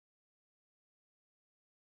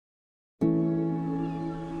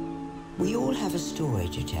We all have a story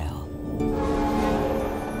to tell.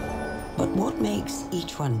 But what makes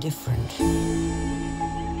each one different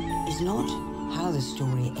is not how the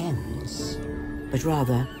story ends, but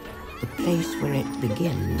rather the place where it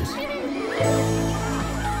begins.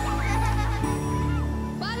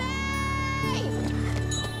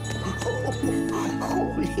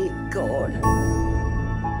 Holy God.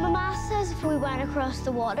 Mama says if we went across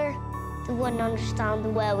the water, they wouldn't understand the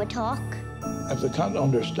way we talk. If they can't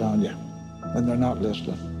understand you, then they're not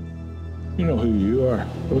listening. You know who you are,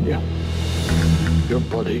 don't you? Your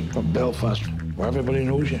buddy from Belfast, where everybody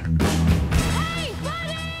knows you. Hey,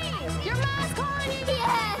 buddy! Your mom's calling you!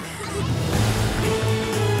 Yes!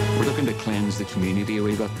 We're looking to cleanse the community a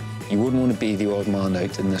wee bit. You wouldn't want to be the odd man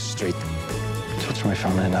out in the street. Touch my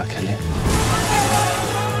family and I'll kill you.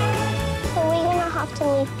 Are we gonna have to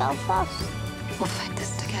leave Belfast? We'll fight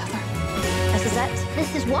this together. This is it?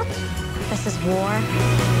 This is what? This is war.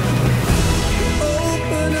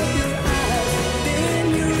 Open up your eyes, then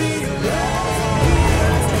you realize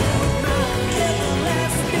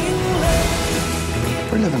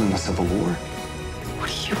We're living in a civil war. What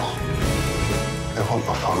do you want? I want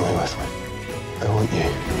my family with me. I want you.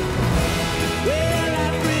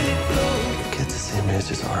 Kids the same age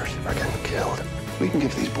as ours are getting killed. We can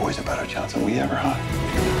give these boys a better chance than we ever had.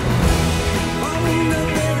 Oh, no.